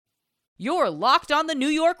You're Locked on the New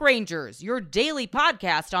York Rangers, your daily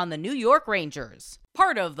podcast on the New York Rangers.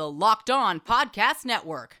 Part of the Locked On Podcast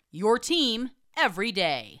Network, your team every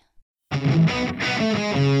day.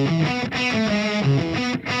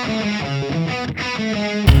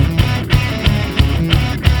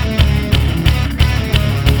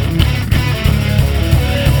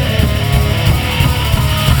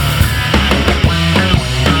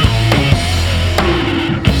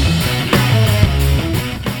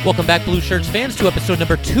 Welcome back, Blue Shirts fans, to episode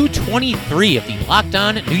number 223 of the Locked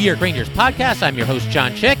On New York Rangers podcast. I'm your host,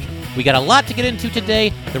 John Chick. We got a lot to get into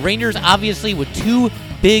today. The Rangers, obviously, with two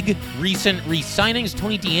big recent re-signings.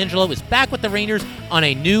 Tony DeAngelo is back with the Rangers on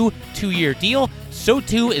a new 2-year deal. So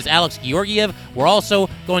too is Alex Georgiev. We're also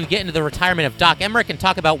going to get into the retirement of Doc Emrick and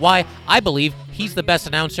talk about why I believe he's the best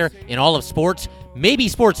announcer in all of sports. Maybe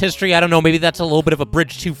sports history. I don't know. Maybe that's a little bit of a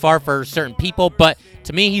bridge too far for certain people, but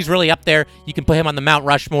to me, he's really up there. You can put him on the Mount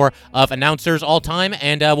Rushmore of announcers all time,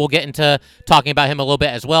 and we'll get into talking about him a little bit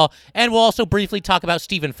as well. And we'll also briefly talk about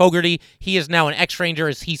Steven Fogarty. He is now an ex-Ranger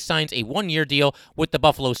as he signs a 1-year deal with the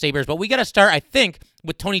Buffalo Sabres. But we got to start, I think,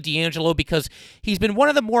 with Tony DeAngelo because he's been one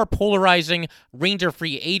of the more polarizing Ranger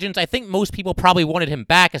free agents. I think most people probably wanted him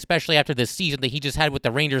back, especially after this season that he just had with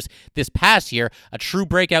the Rangers this past year. A true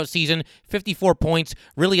breakout season, 54 points,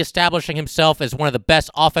 really establishing himself as one of the best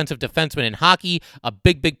offensive defensemen in hockey, a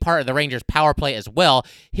big part of the Rangers' power play as well.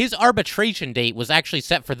 His arbitration date was actually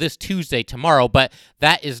set for this Tuesday, tomorrow, but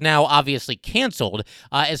that is now obviously canceled.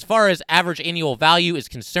 As far as average annual value is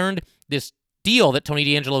concerned, this deal that Tony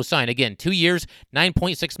DeAngelo signed, again, 2 years,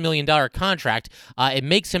 $9.6 million contract. It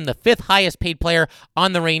makes him the 5th highest paid player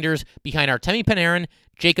on the Rangers behind Artemi Panarin,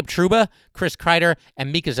 Jacob Trouba, Chris Kreider,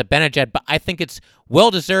 and Mika Zibanejad, but I think it's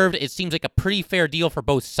well-deserved. It seems like a pretty fair deal for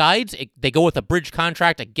both sides. They go with a bridge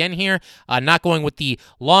contract again here, not going with the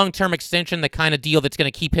long-term extension, the kind of deal that's going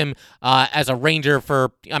to keep him as a Ranger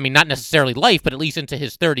for, I mean, not necessarily life, but at least into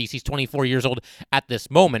his 30s. He's 24 years old at this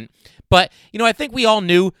moment. But, you know, I think we all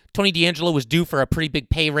knew Tony DeAngelo was due for a pretty big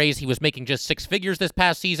pay raise. He was making just 6 figures this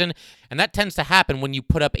past season, and that tends to happen when you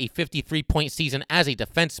put up a 53-point season as a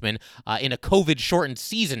defenseman in a COVID-shortened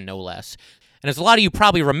season, no less. And as a lot of you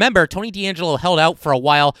probably remember, Tony DeAngelo held out for a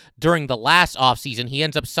while during the last offseason. He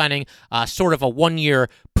ends up signing sort of a 1-year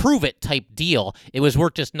prove-it type deal. It was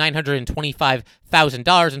worth just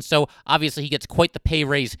 $925,000, and so obviously he gets quite the pay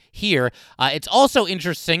raise here. It's also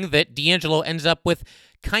interesting that DeAngelo ends up with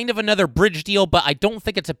kind of another bridge deal, but I don't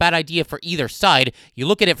think it's a bad idea for either side. You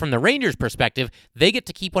look at it from the Rangers' perspective, they get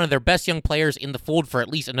to keep one of their best young players in the fold for at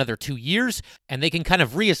least another 2 years, and they can kind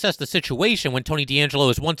of reassess the situation when Tony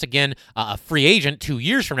DeAngelo is once again a free agent 2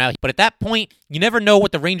 years from now. But at that point, you never know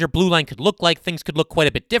what the Ranger blue line could look like. Things could look quite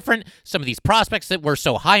a bit different. Some of these prospects that we're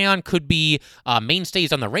so high on could be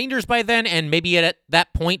mainstays on the Rangers by then, and maybe at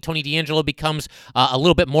that point, Tony DeAngelo becomes a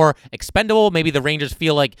little bit more expendable. Maybe the Rangers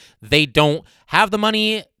feel like they don't have the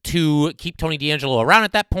money to keep Tony DeAngelo around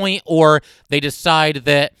at that point, or they decide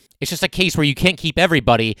that it's just a case where you can't keep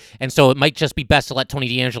everybody, and so it might just be best to let Tony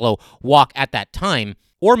DeAngelo walk at that time.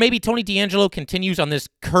 Or maybe Tony DeAngelo continues on this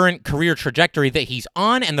current career trajectory that he's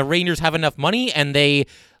on, and the Rangers have enough money, and they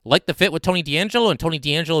like the fit with Tony DeAngelo, and Tony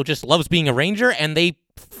DeAngelo just loves being a Ranger, and they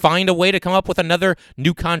find a way to come up with another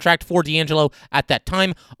new contract for DeAngelo at that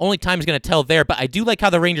time. Only time is going to tell there, but I do like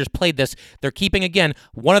how the Rangers played this. They're keeping, again,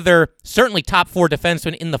 one of their certainly top 4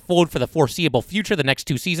 defensemen in the fold for the foreseeable future, the next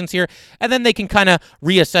 2 seasons here, and then they can kind of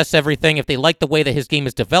reassess everything. If they like the way that his game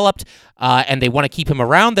is developed and they want to keep him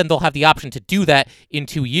around, then they'll have the option to do that in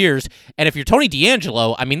 2 years. And if you're Tony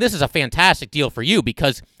DeAngelo, I mean, this is a fantastic deal for you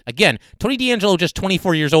because, again, Tony DeAngelo, just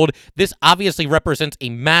 24 years old, this obviously represents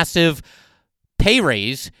a massive pay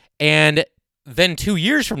raise, and then 2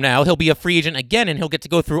 years from now, he'll be a free agent again, and he'll get to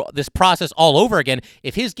go through this process all over again.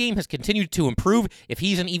 If his game has continued to improve, if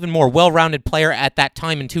he's an even more well-rounded player at that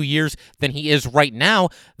time in 2 years than he is right now,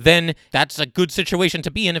 then that's a good situation to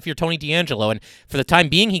be in if you're Tony DeAngelo. And for the time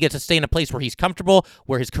being, he gets to stay in a place where he's comfortable,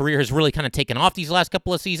 where his career has really kind of taken off these last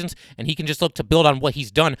couple of seasons, and he can just look to build on what he's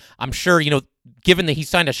done. I'm sure, given that he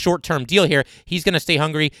signed a short-term deal here, he's going to stay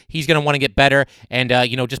hungry. He's going to want to get better and,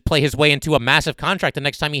 just play his way into a massive contract the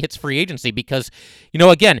next time he hits free agency because,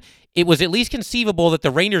 again, it was at least conceivable that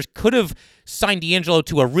the Rangers could have signed DeAngelo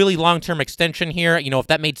to a really long-term extension here. If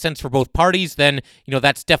that made sense for both parties, then,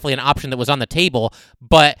 that's definitely an option that was on the table.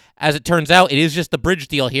 But as it turns out, it is just the bridge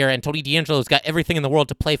deal here, and Tony DeAngelo's got everything in the world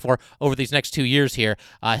to play for over these next 2 years here.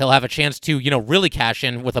 He'll have a chance to, really cash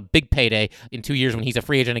in with a big payday in 2 years when he's a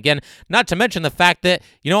free agent again. Not to mention the fact that,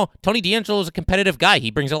 Tony DeAngelo is a competitive guy. He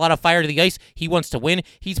brings a lot of fire to the ice. He wants to win.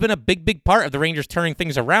 He's been a big part of the Rangers turning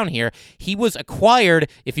things around here. He was acquired,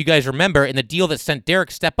 if you guys guys remember, in the deal that sent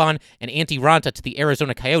Derek Stepan and Antti Raanta to the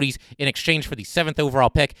Arizona Coyotes in exchange for the 7th overall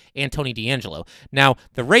pick and Tony DeAngelo. Now,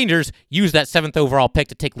 the Rangers used that 7th overall pick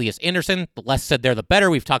to take Lias Andersson. The less said there, the better.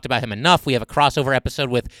 We've talked about him enough. We have a crossover episode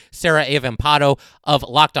with Sarah Avampado of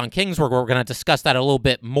Locked On Kings where we're going to discuss that a little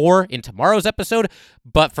bit more in tomorrow's episode.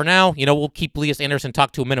 But for now, we'll keep Lias Andersson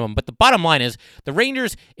talked to a minimum. But the bottom line is the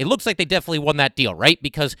Rangers, it looks like they definitely won that deal, right?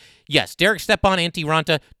 Because, yes, Derek Stepan, Antti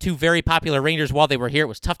Raanta, two very popular Rangers while they were here. It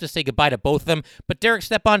was tough to say goodbye to both of them. But Derek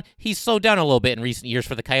Stepan, he's slowed down a little bit in recent years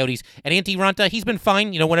for the Coyotes. And Antti Raanta, he's been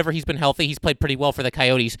fine. Whenever he's been healthy, he's played pretty well for the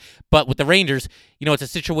Coyotes. But with the Rangers, it's a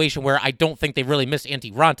situation where I don't think they really miss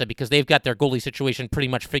Antti Raanta because they've got their goalie situation pretty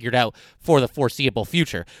much figured out for the foreseeable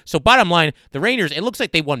future. So bottom line, the Rangers, it looks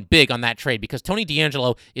like they won big on that trade because Tony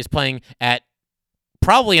DeAngelo is playing at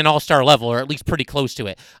probably an all-star level, or at least pretty close to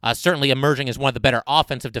it. Certainly emerging as one of the better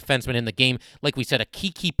offensive defensemen in the game. Like we said, a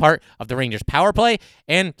key part of the Rangers' power play,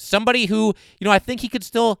 and somebody who, I think he could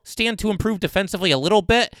still stand to improve defensively a little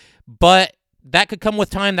bit, but that could come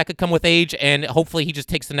with time, that could come with age, and hopefully he just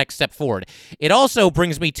takes the next step forward. It also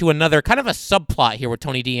brings me to another kind of a subplot here with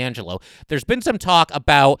Tony DeAngelo. There's been some talk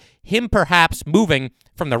about him perhaps moving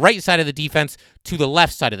from the right side of the defense to the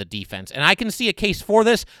left side of the defense. And I can see a case for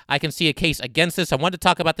this. I can see a case against this. I wanted to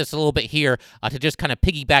talk about this a little bit here to just kind of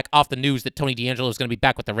piggyback off the news that Tony DeAngelo is going to be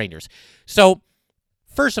back with the Rangers. So,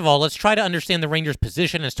 first of all, let's try to understand the Rangers'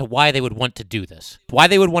 position as to why they would want to do this. Why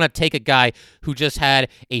they would want to take a guy who just had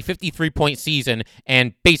a 53-point season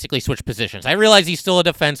and basically switch positions. I realize he's still a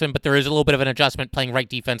defenseman, but there is a little bit of an adjustment playing right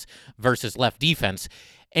defense versus left defense.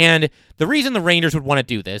 And the reason the Rangers would want to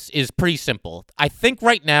do this is pretty simple. I think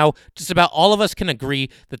right now, just about all of us can agree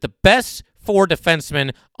that the best 4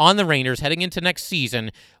 defensemen on the Rangers heading into next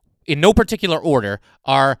season, in no particular order,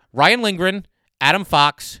 are Ryan Lindgren, Adam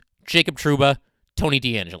Fox, Jacob Trouba, Tony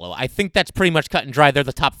DeAngelo. I think that's pretty much cut and dry. They're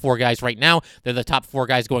the top 4 guys right now. They're the top 4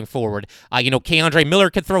 guys going forward. K'Andre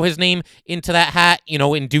Miller could throw his name into that hat,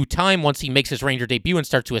 in due time once he makes his Ranger debut and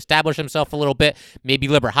starts to establish himself a little bit. Maybe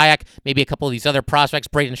Liber Hayek, maybe a couple of these other prospects.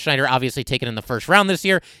 Braden Schneider, obviously taken in the first round this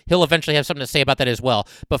year. He'll eventually have something to say about that as well.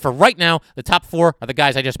 But for right now, the top 4 are the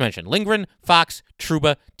guys I just mentioned. Lindgren, Fox,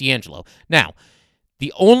 Trouba, DeAngelo. Now,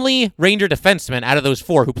 the only Ranger defenseman out of those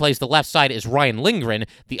 4 who plays the left side is Ryan Lindgren.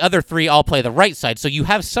 The other 3 all play the right side. So you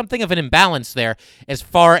have something of an imbalance there as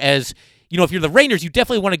far as, if you're the Rangers, you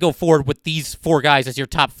definitely want to go forward with these 4 guys as your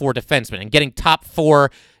top 4 defensemen and getting top 4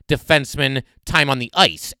 defenseman time on the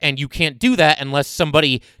ice. And you can't do that unless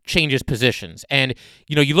somebody changes positions. And,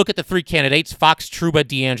 you look at the 3 candidates, Fox, Trouba,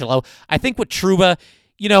 DeAngelo. I think with Trouba,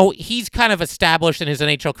 he's kind of established in his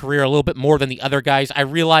NHL career a little bit more than the other guys. I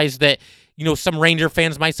realize that, some Ranger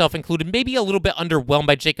fans, myself included, maybe a little bit underwhelmed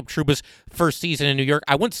by Jacob Trouba's first season in New York.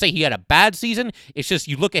 I wouldn't say he had a bad season. It's just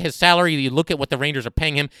you look at his salary, you look at what the Rangers are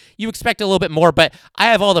paying him, you expect a little bit more, but I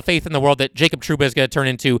have all the faith in the world that Jacob Trouba is going to turn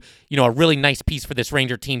into, a really nice piece for this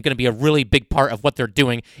Ranger team, going to be a really big part of what they're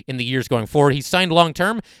doing in the years going forward. He's signed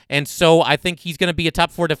long-term, and so I think he's going to be a top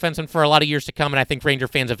 4 defenseman for a lot of years to come, and I think Ranger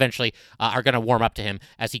fans eventually are going to warm up to him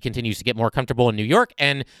as he continues to get more comfortable in New York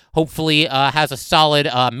and hopefully has a solid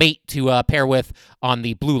mate to pair with on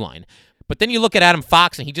the blue line. But then you look at Adam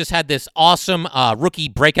Fox, and he just had this awesome rookie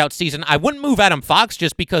breakout season. I wouldn't move Adam Fox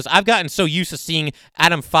just because I've gotten so used to seeing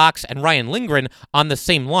Adam Fox and Ryan Lindgren on the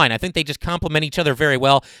same line. I think they just complement each other very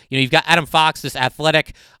well. You've got Adam Fox, this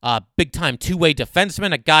athletic, big-time two-way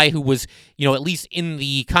defenseman, a guy who was, at least in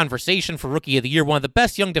the conversation for Rookie of the Year, one of the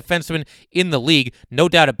best young defensemen in the league, no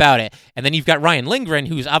doubt about it. And then you've got Ryan Lindgren,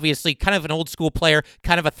 who's obviously kind of an old-school player,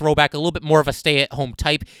 kind of a throwback, a little bit more of a stay-at-home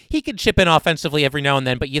type. He can chip in offensively every now and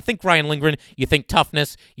then, but you think Ryan Lindgren, you think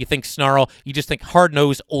toughness, you think snarl, you just think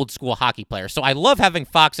hard-nosed, old-school hockey player. So I love having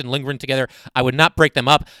Fox and Lindgren together. I would not break them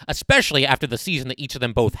up, especially after the season that each of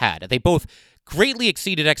them both had. They both greatly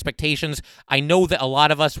exceeded expectations. I know that a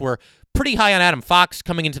lot of us were pretty high on Adam Fox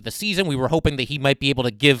coming into the season. We were hoping that he might be able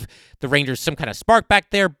to give the Rangers some kind of spark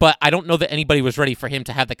back there, but I don't know that anybody was ready for him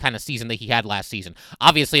to have the kind of season that he had last season.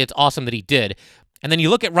 Obviously, it's awesome that he did. And then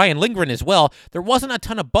you look at Ryan Lindgren as well. There wasn't a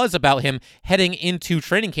ton of buzz about him heading into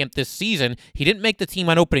training camp this season. He didn't make the team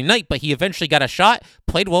on opening night, but he eventually got a shot,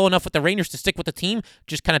 played well enough with the Rangers to stick with the team,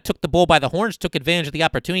 just kind of took the bull by the horns, took advantage of the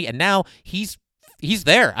opportunity, and now he's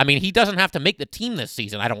there. I mean, he doesn't have to make the team this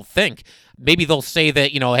season, I don't think. Maybe they'll say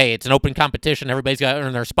that, hey, it's an open competition, everybody's got to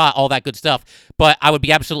earn their spot, all that good stuff. But I would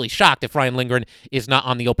be absolutely shocked if Ryan Lindgren is not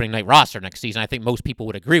on the opening night roster next season. I think most people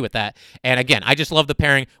would agree with that. And again, I just love the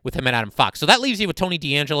pairing with him and Adam Fox. So that leaves you with Tony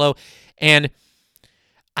DeAngelo. And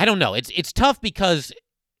I don't know. It's tough because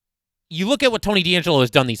you look at what Tony DeAngelo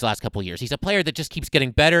has done these last couple of years. He's a player that just keeps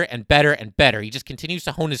getting better and better and better. He just continues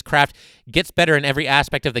to hone his craft, gets better in every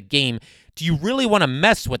aspect of the game. Do you really want to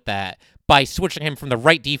mess with that by switching him from the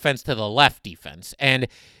right defense to the left defense? And,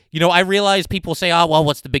 I realize people say, oh, well,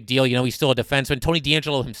 what's the big deal? He's still a defenseman. Tony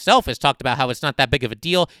DeAngelo himself has talked about how it's not that big of a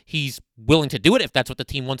deal. He's willing to do it if that's what the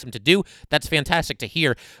team wants him to do. That's fantastic to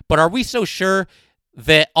hear. But are we so sure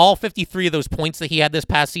that all 53 of those points that he had this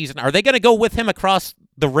past season, are they going to go with him across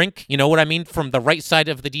the rink? You know what I mean? From the right side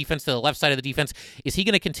of the defense to the left side of the defense. Is he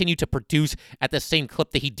going to continue to produce at the same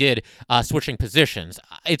clip that he did switching positions?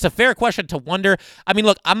 It's a fair question to wonder. I mean,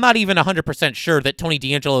 look, I'm not even 100% sure that Tony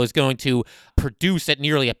DeAngelo is going to produce at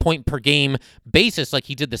nearly a point per game basis like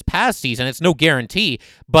he did this past season. It's no guarantee.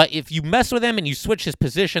 But if you mess with him and you switch his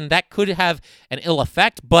position, that could have an ill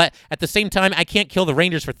effect. But at the same time, I can't kill the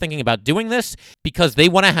Rangers for thinking about doing this because they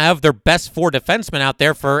want to have their best 4 defensemen out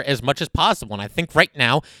there for as much as possible. And I think right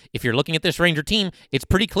now, if you're looking at this Ranger team, it's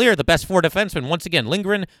pretty clear the best 4 defensemen, once again,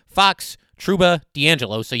 Lindgren, Fox, Trouba,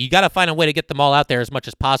 DeAngelo. So you got to find a way to get them all out there as much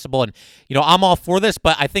as possible. And, I'm all for this,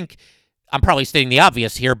 but I think I'm probably stating the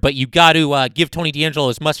obvious here, but you got to give Tony DeAngelo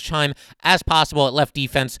as much time as possible at left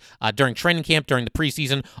defense during training camp, during the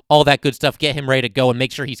preseason, all that good stuff. Get him ready to go and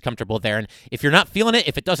make sure he's comfortable there. And if you're not feeling it,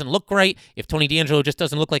 if it doesn't look right, if Tony DeAngelo just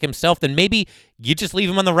doesn't look like himself, then maybe you just leave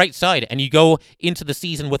him on the right side and you go into the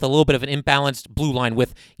season with a little bit of an imbalanced blue line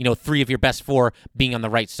with, 3 of your best 4 being on the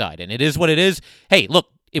right side. And it is what it is. Hey, look,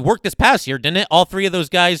 it worked this past year, didn't it? All 3 of those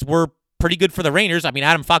guys were pretty good for the Rangers. I mean,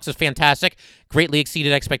 Adam Fox was fantastic, greatly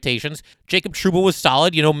exceeded expectations. Jacob Trouba was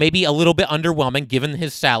solid, maybe a little bit underwhelming given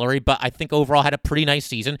his salary, but I think overall had a pretty nice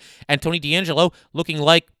season. And Tony DeAngelo looking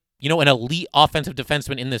like, an elite offensive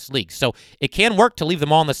defenseman in this league. So it can work to leave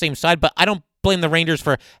them all on the same side, but I don't blame the Rangers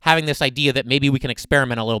for having this idea that maybe we can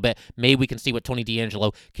experiment a little bit. Maybe we can see what Tony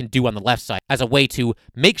DeAngelo can do on the left side as a way to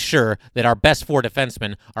make sure that our best 4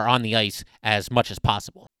 defensemen are on the ice as much as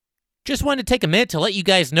possible. Just wanted to take a minute to let you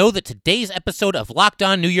guys know that today's episode of Locked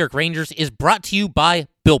On New York Rangers is brought to you by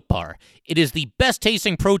Built Bar. It is the best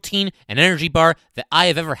tasting protein and energy bar that I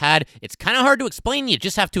have ever had. It's kind of hard to explain. You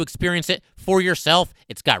just have to experience it for yourself.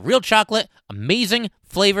 It's got real chocolate, amazing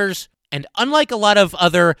flavors, and unlike a lot of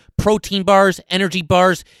other protein bars, energy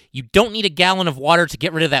bars, you don't need a gallon of water to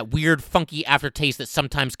get rid of that weird, funky aftertaste that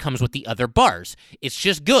sometimes comes with the other bars. It's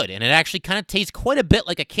just good, and it actually kind of tastes quite a bit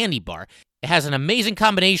like a candy bar. It has an amazing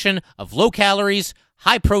combination of low calories,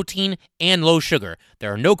 high protein, and low sugar.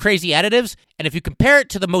 There are no crazy additives, and if you compare it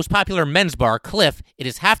to the most popular men's bar, Cliff, it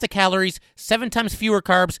is half the calories, 7 times fewer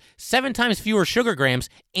carbs, 7 times fewer sugar grams,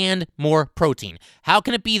 and more protein. How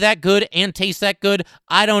can it be that good and taste that good?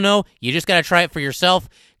 I don't know. You just got to try it for yourself.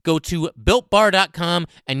 Go to BuiltBar.com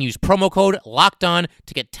and use promo code LOCKEDON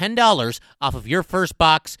to get $10 off of your first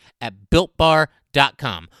box at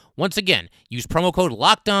BuiltBar.com. Once again, use promo code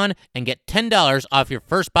LOCKEDON and get $10 off your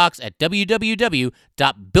first box at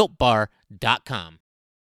www.builtbar.com.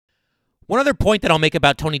 One other point that I'll make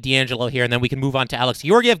about Tony DeAngelo here, and then we can move on to Alex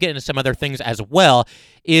Georgiev, get into some other things as well,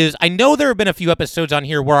 is I know there have been a few episodes on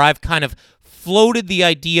here where I've kind of floated the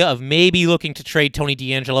idea of maybe looking to trade Tony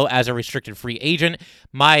DeAngelo as a restricted free agent.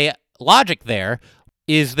 My logic there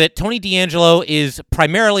is that Tony DeAngelo is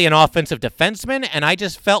primarily an offensive defenseman, and I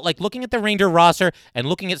just felt like looking at the Ranger roster and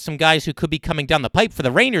looking at some guys who could be coming down the pipe for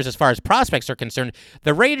the Rangers as far as prospects are concerned,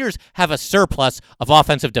 the Rangers have a surplus of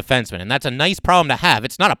offensive defensemen, and that's a nice problem to have.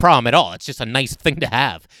 It's not a problem at all. It's just a nice thing to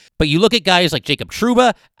have. But you look at guys like Jacob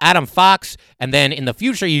Trouba, Adam Fox, and then in the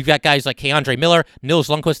future, you've got guys like K'Andre Miller, Nils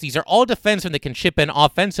Lundkvist. These are all defensemen that can chip in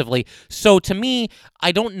offensively. So to me,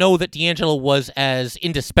 I don't know that DeAngelo was as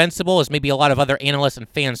indispensable as maybe a lot of other analysts and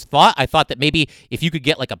fans thought. I thought that maybe if you could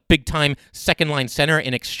get like a big-time second-line center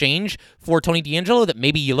in exchange for Tony DeAngelo, that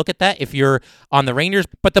maybe you look at that if you're on the Rangers.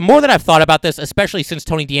 But the more that I've thought about this, especially since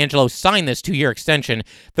Tony DeAngelo signed this 2-year extension,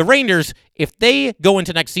 the Rangers, if they go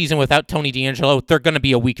into next season without Tony DeAngelo, they're going to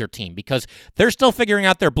be a weaker team because they're still figuring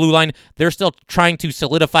out their blue line. They're still trying to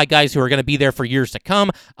solidify guys who are going to be there for years to come.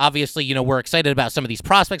 Obviously, we're excited about some of these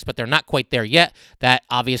prospects, but they're not quite there yet. That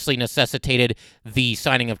obviously necessitated the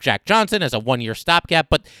signing of Jack Johnson as a 1-year stopgap.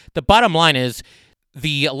 But the bottom line is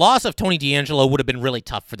the loss of Tony DeAngelo would have been really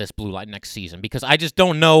tough for this blue line next season because I just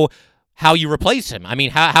don't know how you replace him. I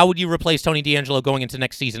mean, how would you replace Tony DeAngelo going into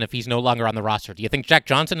next season if he's no longer on the roster? Do you think Jack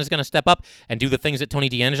Johnson is going to step up and do the things that Tony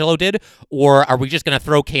DeAngelo did? Or are we just going to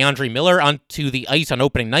throw K'Andre Miller onto the ice on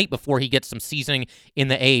opening night before he gets some seasoning in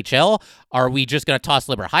the AHL? Are we just going to toss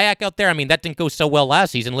Libor Hajek out there? I mean, that didn't go so well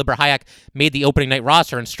last season. Libor Hajek made the opening night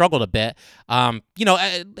roster and struggled a bit.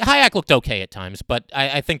 Hajek looked okay at times, but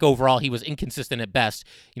I think overall he was inconsistent at best,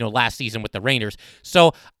 last season with the Rangers.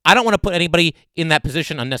 So I don't want to put anybody in that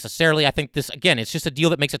position unnecessarily. I think this, again, it's just a deal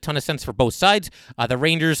that makes a ton of sense for both sides. The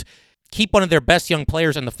Rangers keep one of their best young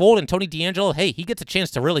players in the fold, and Tony DeAngelo, hey, he gets a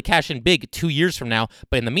chance to really cash in big 2 years from now,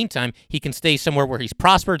 but in the meantime, he can stay somewhere where he's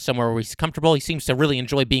prospered, somewhere where he's comfortable. He seems to really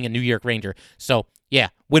enjoy being a New York Ranger. So, yeah,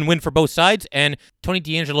 win-win for both sides, and Tony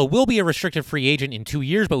DeAngelo will be a restricted free agent in 2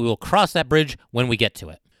 years, but we will cross that bridge when we get to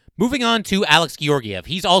it. Moving on to Alex Georgiev.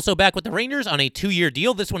 He's also back with the Rangers on a 2-year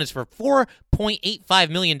deal. This one is for $4.85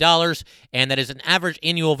 million, and that is an average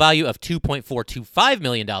annual value of $2.425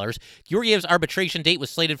 million. Georgiev's arbitration date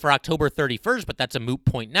was slated for October 31st, but that's a moot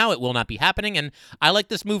point now. It will not be happening, and I like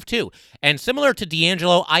this move too. And similar to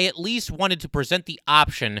DeAngelo, I at least wanted to present the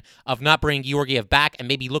option of not bringing Georgiev back and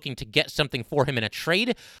maybe looking to get something for him in a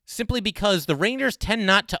trade, simply because the Rangers tend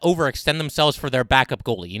not to overextend themselves for their backup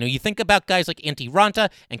goalie. You know, you think about guys like Antti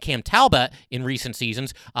Raanta and Cam Talbot in recent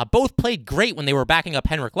seasons. Both played great when they were backing up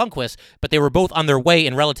Henrik Lundqvist, but they were both on their way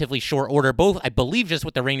in relatively short order, both, I believe, just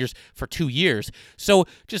with the Rangers for 2 years. So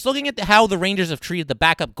just looking at how the Rangers have treated the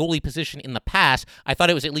backup goalie position in the past, I thought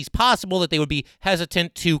it was at least possible that they would be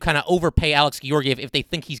hesitant to kind of overpay Alex Georgiev if they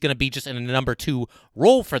think he's going to be just in a number 2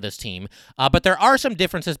 role for this team. But there are some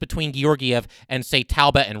differences between Georgiev and, say,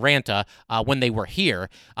 Talbot and Raanta when they were here.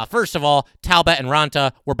 First of all, Talbot and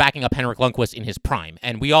Raanta were backing up Henrik Lundqvist in his prime,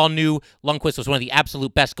 and we all knew Lundqvist was one of the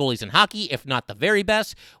absolute best goalies in hockey, if not the very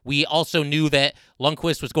best. We also knew that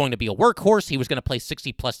Lundqvist was going to be a workhorse. He was going to play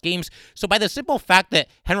 60-plus games. So by the simple fact that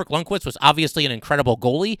Henrik Lundqvist was obviously an incredible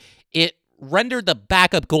goalie, it rendered the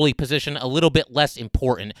backup goalie position a little bit less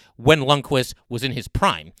important when Lundqvist was in his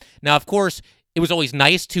prime. Now, of course, it was always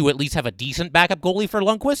nice to at least have a decent backup goalie for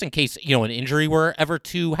Lundqvist in case, an injury were ever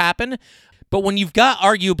to happen. But when you've got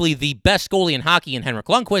arguably the best goalie in hockey in Henrik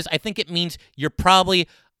Lundqvist, I think it means you're probably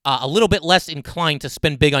a little bit less inclined to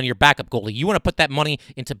spend big on your backup goalie. You want to put that money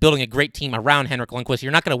into building a great team around Henrik Lundqvist.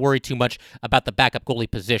 You're not going to worry too much about the backup goalie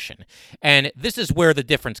position. And this is where the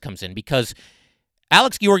difference comes in, because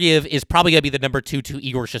Alex Georgiev is probably going to be the number 2 to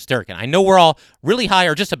Igor Shesterkin. I know we're all really high,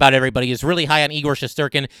 or just about everybody is really high on Igor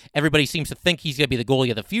Shesterkin. Everybody seems to think he's going to be the goalie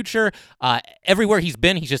of the future. Everywhere he's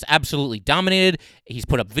been, he's just absolutely dominated. He's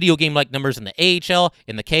put up video game-like numbers in the AHL,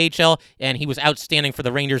 in the KHL, and he was outstanding for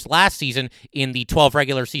the Rangers last season in the 12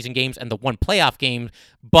 regular season games and the 1 playoff game.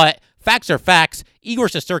 But facts are facts. Igor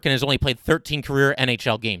Shesterkin has only played 13 career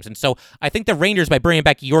NHL games. And so I think the Rangers, by bringing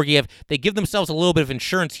back Georgiev, they give themselves a little bit of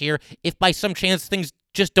insurance here if by some chance things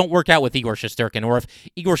just don't work out with Igor Shesterkin, or if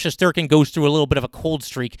Igor Shesterkin goes through a little bit of a cold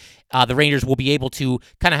streak, the Rangers will be able to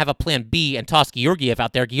kind of have a plan B and toss Georgiev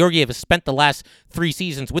out there. Georgiev has spent the last 3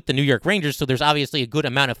 seasons with the New York Rangers, so there's obviously a good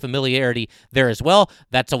amount of familiarity there as well.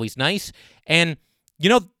 That's always nice. And,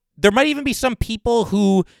 there might even be some people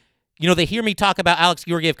who, they hear me talk about Alex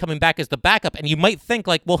Georgiev coming back as the backup, and you might think,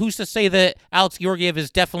 like, well, who's to say that Alex Georgiev is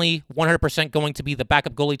definitely 100% going to be the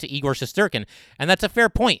backup goalie to Igor Shesterkin? And that's a fair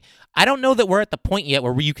point. I don't know that we're at the point yet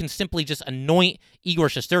where you can simply just anoint Igor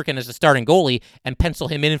Shesterkin as the starting goalie and pencil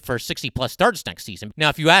him in for 60-plus starts next season. Now,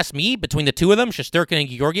 if you ask me, between the two of them, Shesterkin and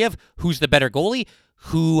Georgiev, who's the better goalie?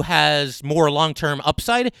 Who has more long-term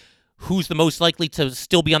upside? Who's the most likely to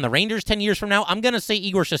still be on the Rangers 10 years from now? I'm going to say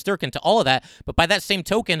Igor Shesterkin to all of that, but by that same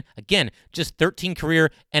token, again, just 13 career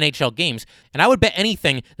NHL games. And I would bet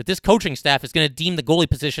anything that this coaching staff is going to deem the goalie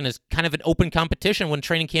position as kind of an open competition when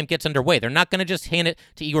training camp gets underway. They're not going to just hand it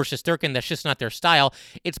to Igor Shesterkin. That's just not their style.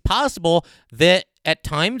 It's possible that at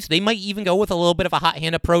times, they might even go with a little bit of a hot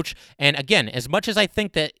hand approach. And again, as much as I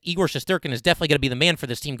think that Igor Shesterkin is definitely going to be the man for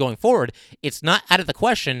this team going forward, it's not out of the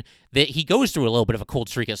question that he goes through a little bit of a cold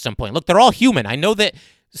streak at some point. Look, they're all human. I know that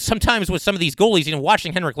sometimes with some of these goalies,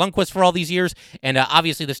 watching Henrik Lundqvist for all these years, and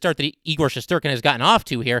obviously the start that Igor Shesterkin has gotten off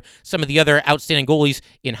to here, some of the other outstanding goalies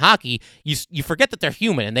in hockey, you forget that they're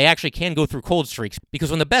human, and they actually can go through cold streaks,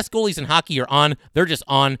 because when the best goalies in hockey are on, they're just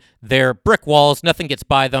on. They're brick walls. Nothing gets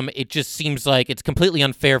by them. It just seems like it's completely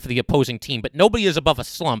unfair for the opposing team, but nobody is above a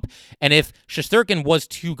slump, and if Shesterkin was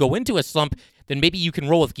to go into a slump, then maybe you can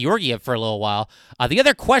roll with Georgiev for a little while. The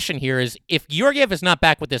other question here is, if Georgiev is not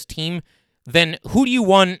back with this team, then who do you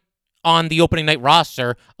want on the opening night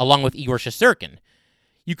roster along with Igor Shesterkin?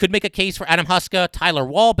 You could make a case for Adam Huska, Tyler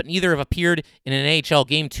Wall, but neither have appeared in an AHL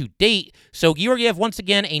game to date. So Georgiev, once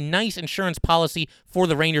again, a nice insurance policy for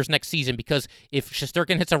the Rangers next season, because if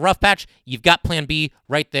Shesterkin hits a rough patch, you've got plan B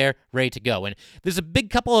right there, ready to go. And there's a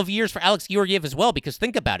big couple of years for Alex Georgiev as well, because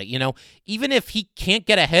think about it, even if he can't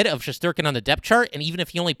get ahead of Shesterkin on the depth chart, and even if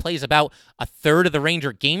he only plays about a third of the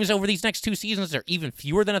Ranger games over these next 2 seasons, or even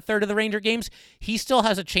fewer than a third of the Ranger games, he still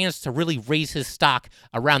has a chance to really raise his stock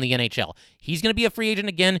around the NHL. He's going to be a free agent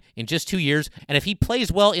again in just 2 years, and if he plays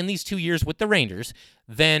well in these 2 years with the Rangers,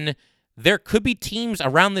 then there could be teams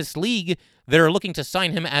around this league that are looking to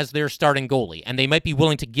sign him as their starting goalie, and they might be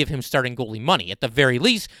willing to give him starting goalie money. At the very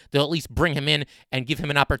least, they'll at least bring him in and give him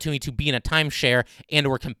an opportunity to be in a timeshare and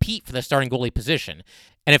or compete for the starting goalie position.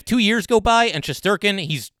 And if 2 years go by and Shesterkin,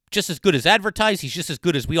 he's just as good as advertised, he's just as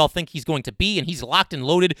good as we all think he's going to be, and he's locked and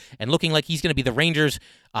loaded and looking like he's going to be the Rangers'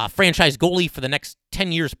 franchise goalie for the next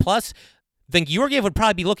 10 years plus, then Georgiev would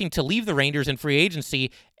probably be looking to leave the Rangers in free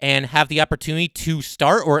agency and have the opportunity to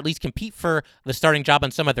start or at least compete for the starting job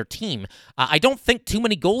on some other team. I don't think too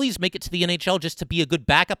many goalies make it to the NHL just to be a good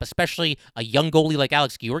backup, especially a young goalie like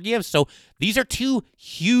Alex Georgiev. So these are two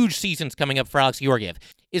huge seasons coming up for Alex Georgiev.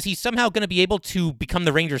 Is he somehow going to be able to become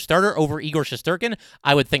the Rangers starter over Igor Shesterkin?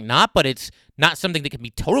 I would think not, but it's not something that can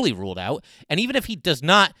be totally ruled out. And even if he does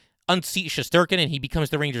not unseat Shesterkin and he becomes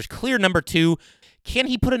the Rangers' clear number 2, can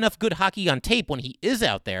he put enough good hockey on tape when he is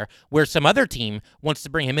out there where some other team wants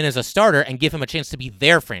to bring him in as a starter and give him a chance to be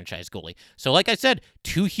their franchise goalie? So like I said,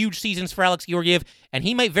 2 huge seasons for Alex Georgiev, and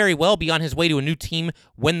he might very well be on his way to a new team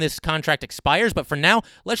when this contract expires. But for now,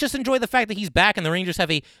 let's just enjoy the fact that he's back and the Rangers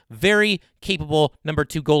have a very capable number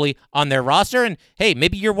 2 goalie on their roster. And hey,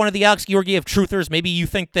 maybe you're one of the Alex Georgiev truthers. Maybe you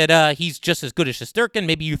think that he's just as good as Shesterkin.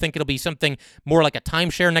 Maybe you think it'll be something more like a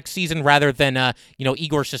timeshare next season rather than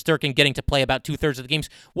Igor Shesterkin getting to play about 2/3 of the games.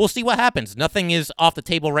 We'll see what happens. Nothing is off the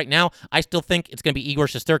table right now. I still think it's going to be Igor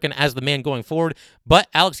Shesterkin as the man going forward, but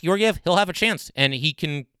Alex Georgiev, he'll have a chance, and he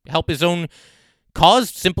can help his own cause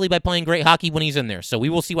simply by playing great hockey when he's in there. So we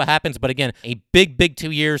will see what happens, but again, a big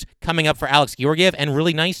 2 years coming up for Alex Georgiev, and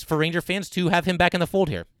really nice for Ranger fans to have him back in the fold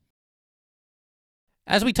here.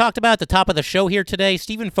 As we talked about at the top of the show here today,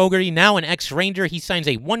 Steven Fogarty, now an ex-Ranger, he signs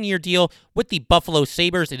a 1-year deal with the Buffalo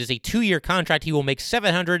Sabres. It is a 2-year contract. He will make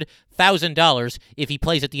 $700,000 if he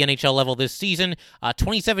plays at the NHL level this season.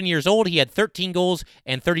 27 years old, he had 13 goals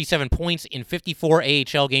and 37 points in 54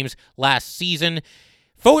 AHL games last season.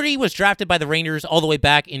 Fogarty was drafted by the Rangers all the way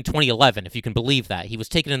back in 2011, if you can believe that. He was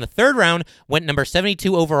taken in the 3rd round, went number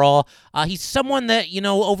 72 overall. He's someone that,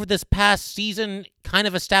 over this past season kind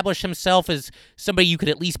of established himself as somebody you could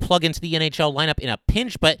at least plug into the NHL lineup in a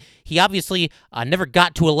pinch, but he obviously never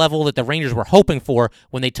got to a level that the Rangers were hoping for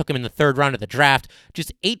when they took him in the 3rd round of the draft.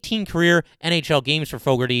 Just 18 career NHL games for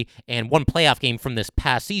Fogarty and 1 playoff game from this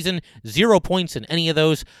past season. 0 points in any of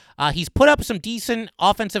those. He's put up some decent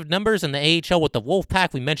offensive numbers in the AHL with the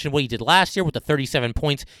Wolfpack. We mentioned what he did last year with the 37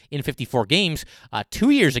 points in 54 games.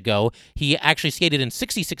 2 years ago, he actually skated in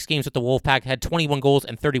 66 games with the Wolfpack, had 21 goals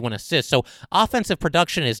and 31 assists. So offensive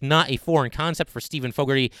production is not a foreign concept for Steven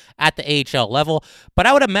Fogarty at the AHL level. But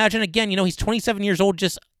I would imagine, again, he's 27 years old,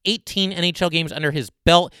 just 18 NHL games under his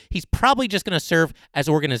belt. He's probably just going to serve as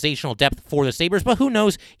organizational depth for the Sabres, but who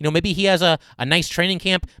knows? Maybe he has a nice training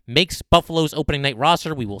camp, makes Buffalo's opening night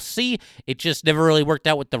roster. We will see. It just never really worked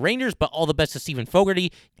out with the Rangers, but all the best to Steven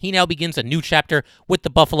Fogarty. He now begins a new chapter with the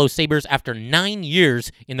Buffalo Sabres after 9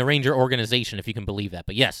 years in the Ranger organization, if you can believe that.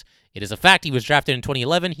 But yes, it is a fact. He was drafted in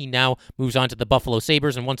 2011. He now moves on to the Buffalo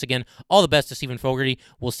Sabres, and once again, all the best to Steven Fogarty.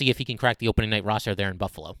 We'll see if he can crack the opening night roster there in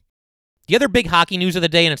Buffalo. The other big hockey news of the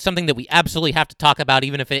day, and it's something that we absolutely have to talk about,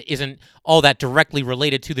 even if it isn't all that directly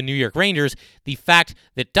related to the New York Rangers, the fact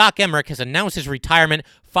that Doc Emrick has announced his retirement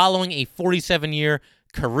following a 47-year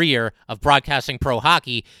career of broadcasting pro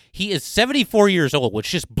hockey. He is 74 years old, which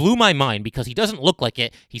just blew my mind because he doesn't look like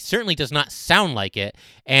it. He certainly does not sound like it.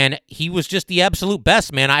 And he was just the absolute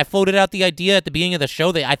best, man. I floated out the idea at the beginning of the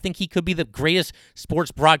show that I think he could be the greatest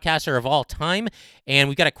sports broadcaster of all time. And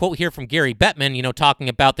we got a quote here from Gary Bettman, talking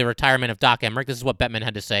about the retirement of Doc Emrick. This is what Bettman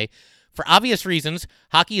had to say. For obvious reasons,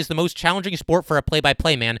 hockey is the most challenging sport for a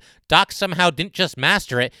play-by-play man. Doc somehow didn't just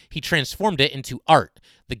master it, he transformed it into art.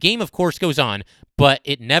 The game, of course, goes on, but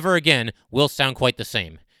it never again will sound quite the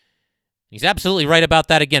same. He's absolutely right about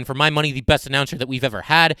that. Again, for my money, the best announcer that we've ever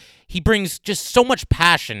had. He brings just so much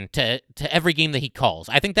passion to every game that he calls.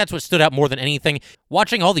 I think that's what stood out more than anything.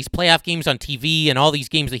 Watching all these playoff games on TV and all these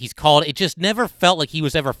games that he's called, it just never felt like he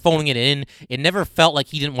was ever phoning it in. It never felt like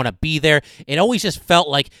he didn't want to be there. It always just felt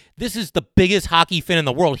like this is the biggest hockey fan in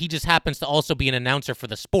the world. He just happens to also be an announcer for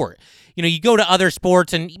the sport. You go to other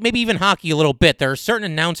sports and maybe even hockey a little bit. There are certain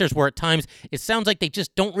announcers where at times it sounds like they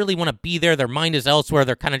just don't really want to be there. Their mind is elsewhere.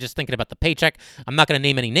 They're kind of just thinking about the paycheck. I'm not going to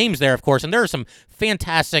name any names there, of course, and there are some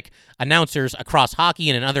fantastic announcers across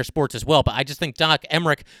hockey and in other sports as well, but I just think Doc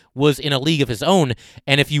Emrick was in a league of his own,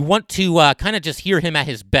 and if you want to kind of just hear him at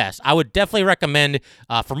his best, I would definitely recommend,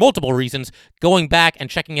 for multiple reasons, going back and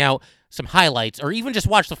checking out some highlights or even just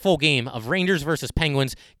watch the full game of Rangers versus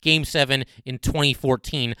Penguins Game 7 in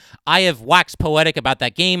 2014. I have waxed poetic about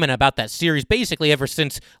that game and about that series basically ever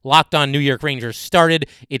since Locked On New York Rangers started.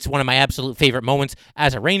 It's one of my absolute favorite moments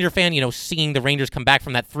as a Ranger fan, seeing the Rangers come back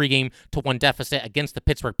from that 3-1 deficit against the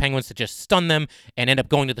Pittsburgh Penguins to just stun them and end up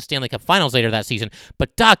going to the Stanley Cup Finals later that season.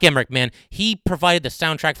 But Doc Emrick, man, he provided the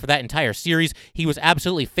soundtrack for that entire series. He was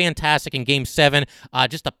absolutely fantastic in Game 7.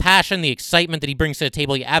 Just the passion, the excitement that he brings to the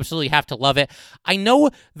table, you absolutely have to love it. I know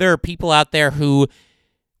there are people out there who,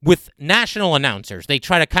 with national announcers, they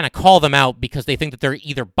try to kind of call them out because they think that they're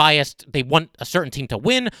either biased, they want a certain team to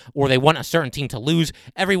win, or they want a certain team to lose.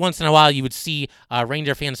 Every once in a while, you would see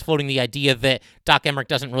Ranger fans floating the idea that Doc Emrick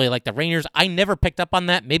doesn't really like the Rangers. I never picked up on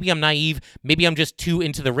that. Maybe I'm naive. Maybe I'm just too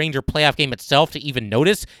into the Ranger playoff game itself to even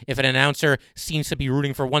notice if an announcer seems to be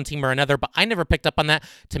rooting for one team or another, but I never picked up on that.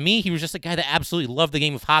 To me, he was just a guy that absolutely loved the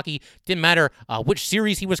game of hockey. Didn't matter which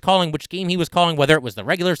series he was calling, which game he was calling, whether it was the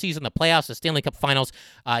regular season, the playoffs, the Stanley Cup Finals.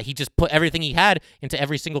 He just put everything he had into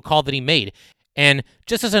every single call that he made. And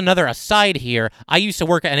just as another aside here, I used to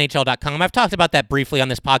work at NHL.com. I've talked about that briefly on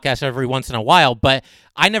this podcast every once in a while, but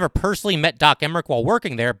I never personally met Doc Emrick while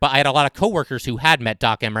working there, but I had a lot of coworkers who had met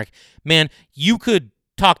Doc Emrick. Man, you could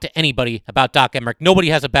talk to anybody about Doc Emrick. Nobody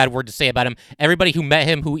has a bad word to say about him. Everybody who met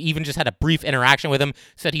him, who even just had a brief interaction with him,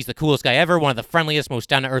 said he's the coolest guy ever, one of the friendliest, most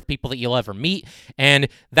down-to-earth people that you'll ever meet, and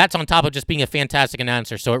that's on top of just being a fantastic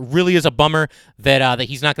announcer. So it really is a bummer that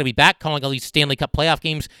he's not going to be back calling all these Stanley Cup playoff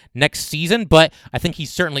games next season, but I think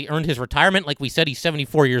he's certainly earned his retirement. Like we said, he's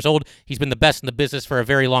 74 years old. He's been the best in the business for a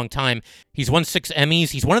very long time. He's won 6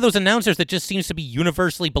 Emmys. He's one of those announcers that just seems to be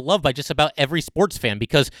universally beloved by just about every sports fan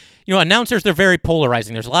because, announcers, they're very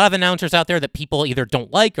polarizing. There's a lot of announcers out there that people either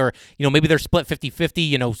don't like or, maybe they're split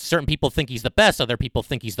 50-50. Certain people think he's the best. Other people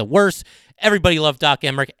think he's the worst. Everybody loved Doc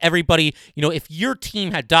Emrick. Everybody, if your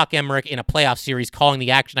team had Doc Emrick in a playoff series calling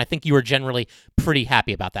the action, I think you were generally pretty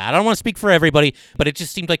happy about that. I don't want to speak for everybody, but it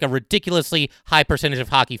just seemed like a ridiculously high percentage of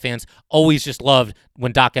hockey fans always just loved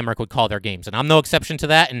when Doc Emrick would call their games. And I'm no exception to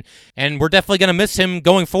that. And we're definitely going to miss him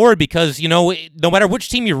going forward because, no matter which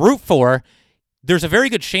team you root for, there's a very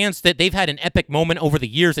good chance that they've had an epic moment over the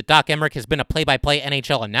years that Doc Emrick has been a play-by-play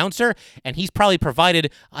NHL announcer, and he's probably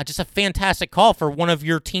provided just a fantastic call for one of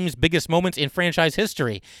your team's biggest moments in franchise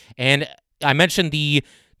history. And I mentioned the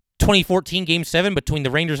 2014 Game 7 between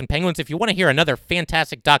the Rangers and Penguins. If you want to hear another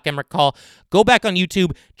fantastic Doc Emrick call, go back on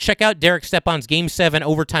YouTube, check out Derek Stepan's Game 7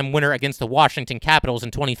 overtime winner against the Washington Capitals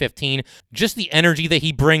in 2015. Just the energy that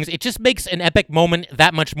he brings, it just makes an epic moment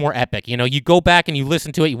that much more epic. You go back and you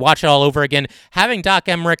listen to it, you watch it all over again. Having Doc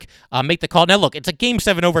Emrick make the call. Now, look, it's a Game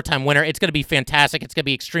 7 overtime winner. It's going to be fantastic. It's going to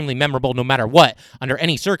be extremely memorable no matter what, under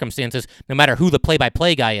any circumstances, no matter who the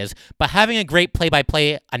play-by-play guy is. But having a great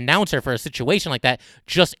play-by-play announcer for a situation like that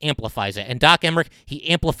just amplifies it. And Doc Emrick, he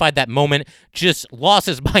amplified that moment, just lost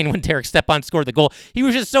his mind when Derek Stepan scored the goal. He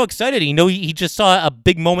was just so excited. He just saw a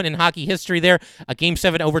big moment in hockey history there, a Game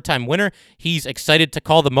 7 overtime winner. He's excited to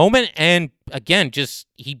call the moment, and again,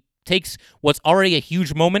 he takes what's already a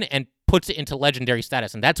huge moment and puts it into legendary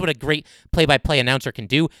status. And that's what a great play-by-play announcer can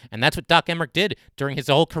do. And that's what Doc Emrick did during his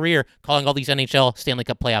whole career, calling all these NHL Stanley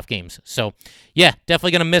Cup playoff games. So, yeah,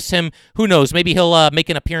 definitely going to miss him. Who knows? Maybe he'll make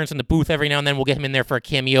an appearance in the booth every now and then. We'll get him in there for a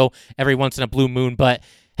cameo every once in a blue moon. But,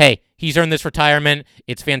 hey, he's earned this retirement.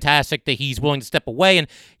 It's fantastic that he's willing to step away. And,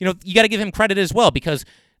 you got to give him credit as well because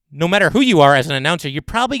no matter who you are as an announcer, you're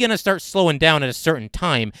probably going to start slowing down at a certain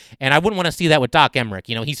time. And I wouldn't want to see that with Doc Emrick.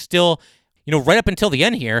 He's still, right up until the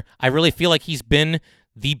end here, I really feel like he's been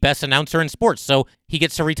the best announcer in sports. So he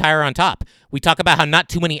gets to retire on top. We talk about how not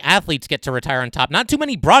too many athletes get to retire on top. Not too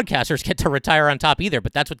many broadcasters get to retire on top either,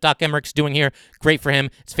 but that's what Doc Emrick's doing here. Great for him.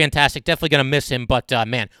 It's fantastic. Definitely going to miss him, but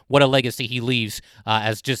man, what a legacy he leaves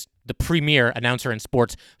as just the premier announcer in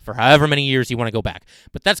sports for however many years you want to go back.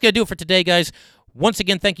 But that's going to do it for today, guys. Once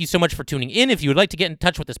again, thank you so much for tuning in. If you would like to get in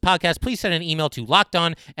touch with this podcast, please send an email to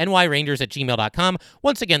lockedonnyrangers@gmail.com.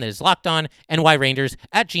 Once again, that is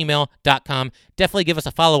lockedonnyrangers@gmail.com. Definitely give us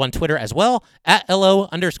a follow on Twitter as well, at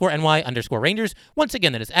 @LO_NY_Rangers. Once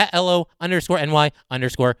again, that is at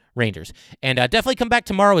 @LO_NY_Rangers. And definitely come back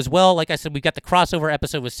tomorrow as well. Like I said, we've got the crossover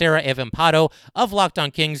episode with Sarah Evampado of Locked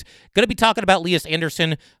On Kings. Going to be talking about Lias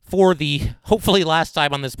Andersson for the hopefully last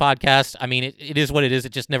time on this podcast. I mean, it is what it is.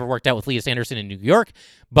 It just never worked out with Lias Andersson in New York.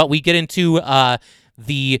 But we get into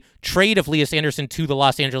the trade of Lias Andersson to the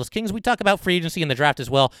Los Angeles Kings. We talk about free agency and the draft as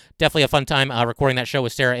well. Definitely a fun time recording that show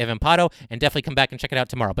with Sarah Evampado, and definitely come back and check it out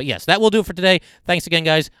tomorrow. But yes, that will do it for today. Thanks again,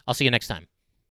 guys. I'll see you next time.